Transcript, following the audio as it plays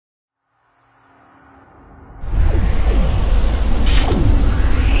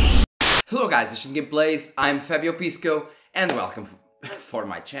Hello guys, Kingston Gameplays, I'm Fabio Pisco, and welcome for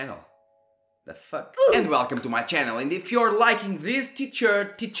my channel. The fuck? And welcome to my channel, and if you're liking this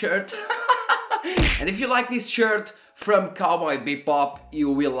t-shirt, and if you like this shirt from Cowboy Bebop,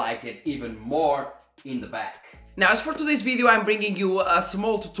 you will like it even more in the back. Now, as for today's video, I'm bringing you a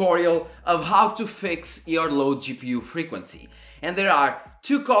small tutorial of how to fix your low GPU frequency. And there are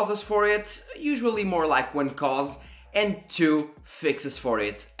two causes for it, usually more like one cause, and two fixes for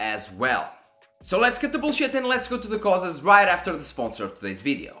it as well. So let's cut the bullshit and let's go to the causes right after the sponsor of today's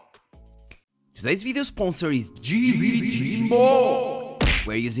video. Today's video sponsor is GVG Mall,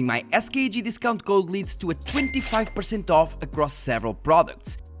 where using my SKG discount code leads to a 25% off across several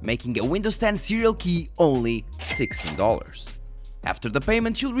products, making a Windows 10 serial key only $16. After the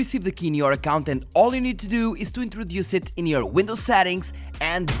payment, you'll receive the key in your account, and all you need to do is to introduce it in your Windows settings,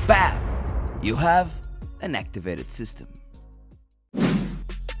 and bam! You have an activated system.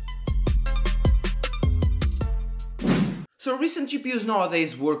 So recent GPUs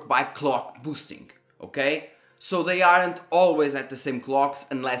nowadays work by clock boosting, okay? So they aren't always at the same clocks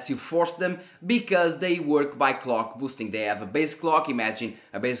unless you force them, because they work by clock boosting. They have a base clock, imagine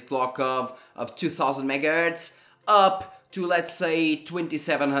a base clock of 2000 MHz up to, let's say,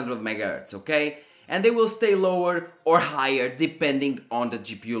 2700 MHz, okay? And they will stay lower or higher depending on the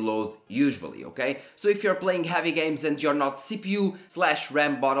GPU load usually, okay? So if you're playing heavy games and you're not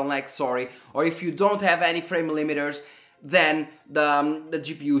CPU/RAM bottleneck, or if you don't have any frame limiters, then the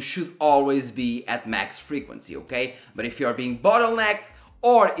GPU should always be at max frequency, okay? But if you're being bottlenecked,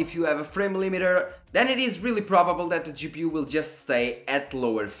 or if you have a frame limiter, then it is really probable that the GPU will just stay at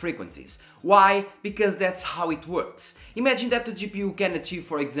lower frequencies. Why? Because that's how it works. Imagine that the GPU can achieve,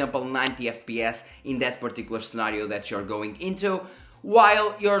 for example, 90 FPS in that particular scenario that you're going into,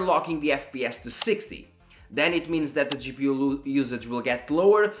 while you're locking the FPS to 60. Then it means that the GPU usage will get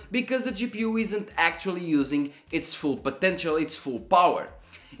lower because the GPU isn't actually using its full potential, its full power.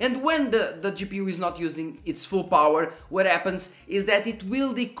 And when the GPU is not using its full power, what happens is that it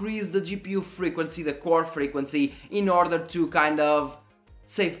will decrease the GPU frequency, the core frequency, in order to kind of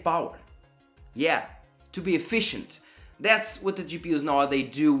save power. Yeah, to be efficient. That's what the GPUs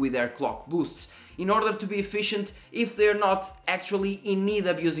nowadays do with their clock boosts. In order to be efficient, if they're not actually in need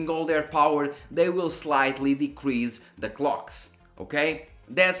of using all their power, they will slightly decrease the clocks, okay?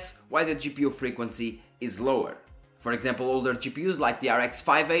 That's why the GPU frequency is lower. For example, older GPUs like the RX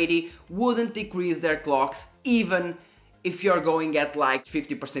 580 wouldn't decrease their clocks even if you're going at like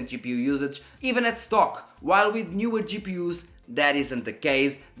 50% GPU usage, even at stock, while with newer GPUs that isn't the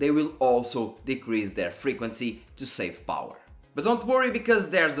case. They will also decrease their frequency to save power. But don't worry, because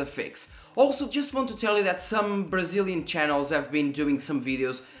there's a fix. Also, just want to tell you that some Brazilian channels have been doing some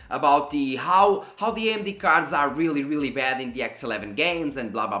videos about how the AMD cards are really bad in the X11 games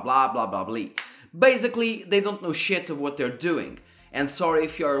and blah blah blah blah blah blah. Basically, they don't know shit of what they're doing. And sorry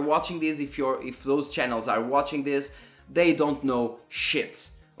if you're watching this, if those channels are watching this, they don't know shit.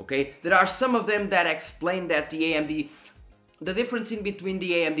 Okay? There are some of them that explain that the difference in between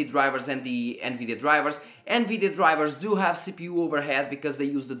the AMD drivers and the Nvidia drivers do have CPU overhead because they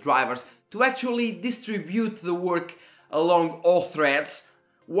use the drivers to actually distribute the work along all threads,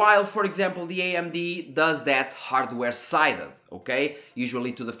 while, for example, the AMD does that hardware-sided, okay?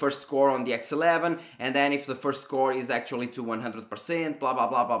 Usually to the first core on the X11, and then if the first core is actually to 100%, blah blah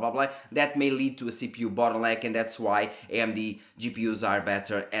blah blah blah blah, that may lead to a CPU bottleneck, and that's why AMD GPUs are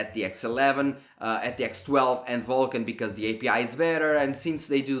better at the X11, at the X12 and Vulkan, because the API is better, and since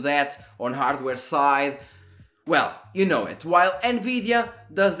they do that on hardware side, well, you know it. While Nvidia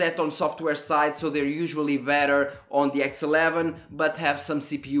does that on software side, so they're usually better on the X11, but have some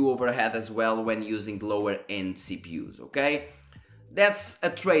CPU overhead as well when using lower end CPUs, okay? That's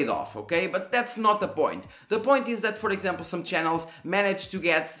a trade-off, okay? But that's not the point. The point is that, for example, some channels manage to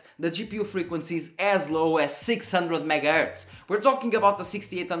get the GPU frequencies as low as 600 MHz. We're talking about the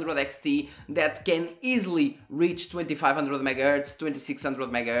 6800 XT that can easily reach 2500 MHz, 2600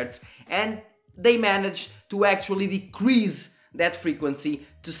 MHz, and they manage to actually decrease that frequency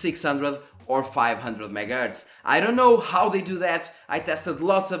to 600 or 500 MHz. I don't know how they do that. I tested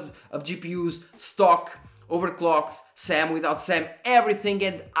lots of GPUs, stock, overclocked, SAM, without SAM, everything,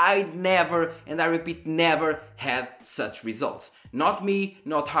 and I never, and I repeat, never had such results. Not me,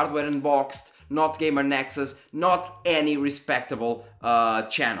 not Hardware Unboxed, not Gamer Nexus, not any respectable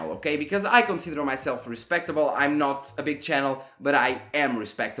channel, okay? Because I consider myself respectable. I'm not a big channel, but I am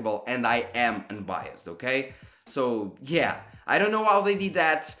respectable and I am unbiased, okay? So yeah, I don't know how they did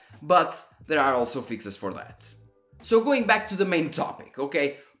that, but there are also fixes for that. So going back to the main topic,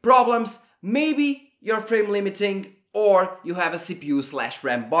 okay? Problems, maybe you're frame limiting or you have a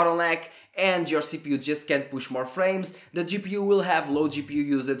CPU/RAM bottleneck and your CPU just can't push more frames, the GPU will have low GPU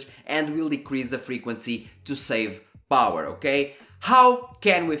usage and will decrease the frequency to save power, okay? How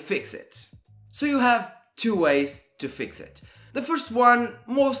can we fix it? So you have two ways to fix it. The first one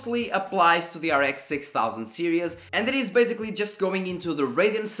mostly applies to the RX 6000 series, and it is basically just going into the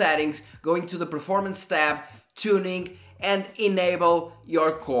Radeon settings, going to the performance tab, tuning, and enable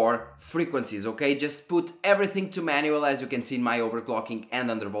your core frequencies, okay? Just put everything to manual, as you can see in my overclocking and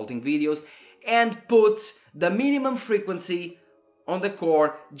undervolting videos, and put the minimum frequency on the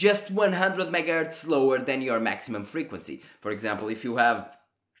core just 100 MHz lower than your maximum frequency. For example, if you have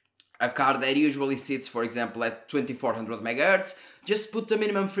a card that usually sits, for example, at 2400 MHz, just put the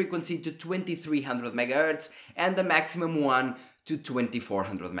minimum frequency to 2300 MHz and the maximum one to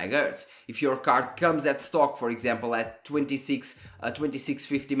 2400 MHz. If your card comes at stock, for example, at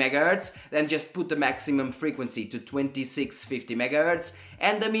 2650 MHz, then just put the maximum frequency to 2650 MHz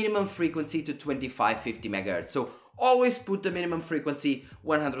and the minimum frequency to 2550 MHz. So always put the minimum frequency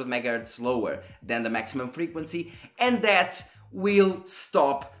 100 MHz lower than the maximum frequency, and that will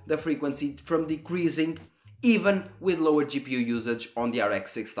stop the frequency from decreasing even with lower GPU usage on the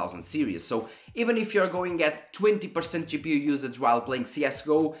RX 6000 series. So even if you're going at 20% GPU usage while playing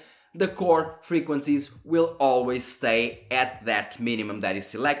CSGO, the core frequencies will always stay at that minimum that is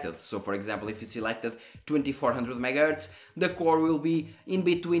selected. So for example, if you selected 2400 MHz, the core will be in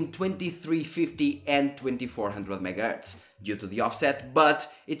between 2350 and 2400 MHz due to the offset,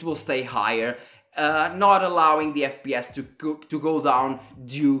 but it will stay higher, not allowing the FPS to go down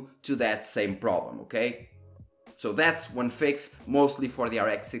due to that same problem, okay? So that's one fix, mostly for the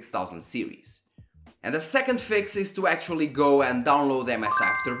RX 6000 series. And the second fix is to actually go and download MS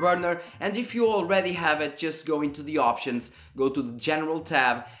Afterburner, and if you already have it, just go into the options, go to the general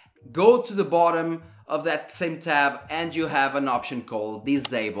tab, go to the bottom of that same tab, and you have an option called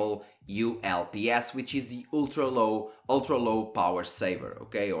Disable ULPS, which is the ultra low power saver,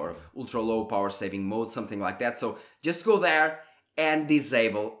 okay, or ultra low power saving mode, something like that. So just go there and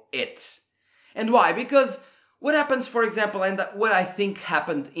disable it. And why? Because what happens, for example, and what I think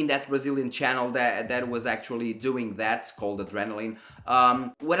happened in that Brazilian channel that was actually doing that, called Adrenaline,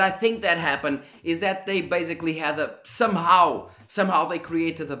 what I think that happened is that they basically had somehow they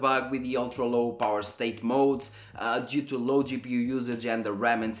created a bug with the ultra low power state modes due to low GPU usage and the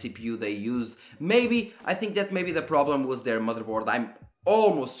RAM and CPU they used. I think that maybe the problem was their motherboard. I'm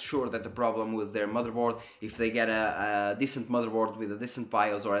almost sure that the problem was their motherboard. If they get a decent motherboard with a decent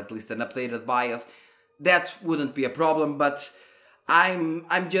BIOS, or at least an updated BIOS, that wouldn't be a problem, but I'm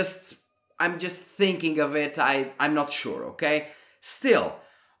just thinking of it. I'm not sure, okay? Still,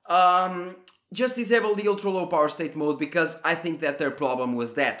 just disable the ultra low power state mode, because I think that their problem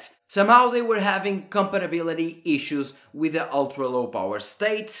was that somehow they were having compatibility issues with the ultra low power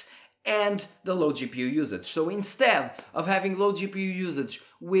states and the low GPU usage. So instead of having low GPU usage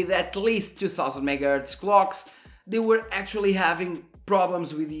with at least 2000 MHz clocks, they were actually having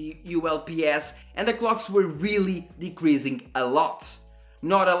problems with the ULPS, and the clocks were really decreasing a lot,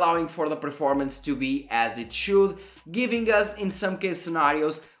 not allowing for the performance to be as it should, giving us, in some case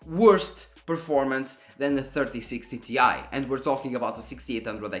scenarios, worse performance than the 3060 Ti, and we're talking about the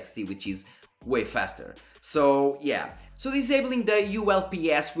 6800 XT, which is way faster. So yeah, so disabling the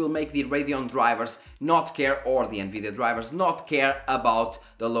ULPS will make the Radeon drivers not care, or the Nvidia drivers not care about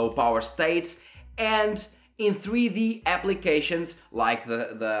the low power states, and in 3D applications, like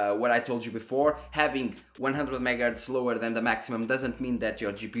the what I told you before, having 100 MHz lower than the maximum doesn't mean that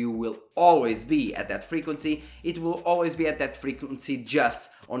your GPU will always be at that frequency. It will always be at that frequency just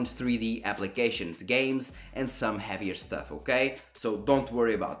on 3D applications, games, and some heavier stuff, okay? So don't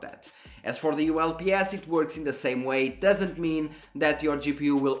worry about that. As for the ULPS, it works in the same way. It doesn't mean that your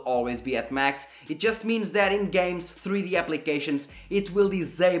GPU will always be at max. It just means that in games, 3D applications, it will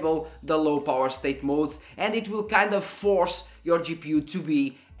disable the low power state modes, and it will kind of force your GPU to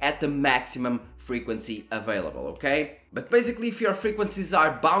be at the maximum frequency available, okay? But basically, if your frequencies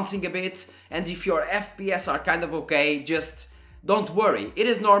are bouncing a bit and if your FPS are kind of okay, just don't worry. It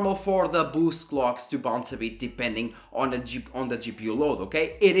is normal for the boost clocks to bounce a bit depending on the GPU load,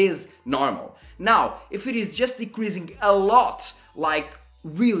 okay? It is normal. Now, if it is just decreasing a lot, like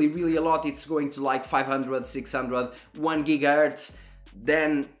really a lot, it's going to like 500, 600, 1 GHz,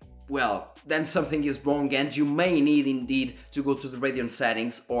 then, well, then something is wrong, and you may need indeed to go to the Radeon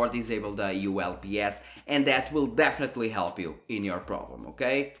settings or disable the ULPS, and that will definitely help you in your problem,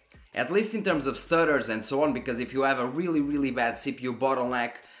 okay? At least in terms of stutters and so on, because if you have a really bad CPU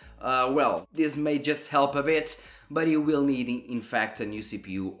bottleneck, well, this may just help a bit, but you will need in fact a new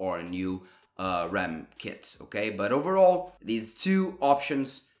CPU or a new RAM kit, okay? But overall, these two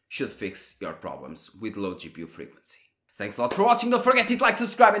options should fix your problems with low GPU frequency. Thanks a lot for watching. Don't forget to hit like,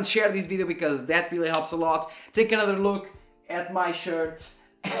 subscribe, and share this video because that really helps a lot. Take another look at my shirts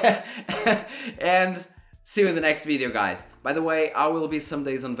and see you in the next video, guys. By the way, I will be some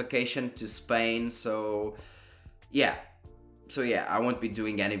days on vacation to Spain, so yeah, I won't be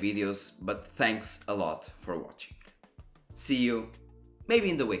doing any videos, but thanks a lot for watching. See you maybe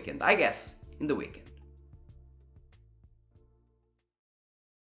in the weekend, I guess, in the weekend.